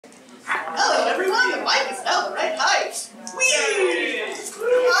Hello everyone, the mic is now the right height. Whee!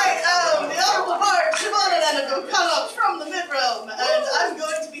 I am the Honorable Bard, Siobhán and Einigh from the Mid-Realm, and I'm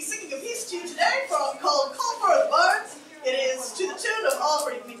going to be singing a piece to you today called Call for the Bards. It is to the tune of All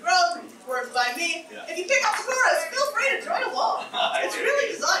Ready to Be Grown, words by me. If you pick up the chorus, feel free to join along. It's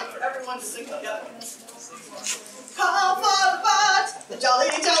really designed for everyone to sing together. Call for the Bards, the jolly,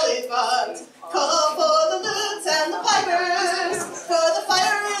 jolly Bards.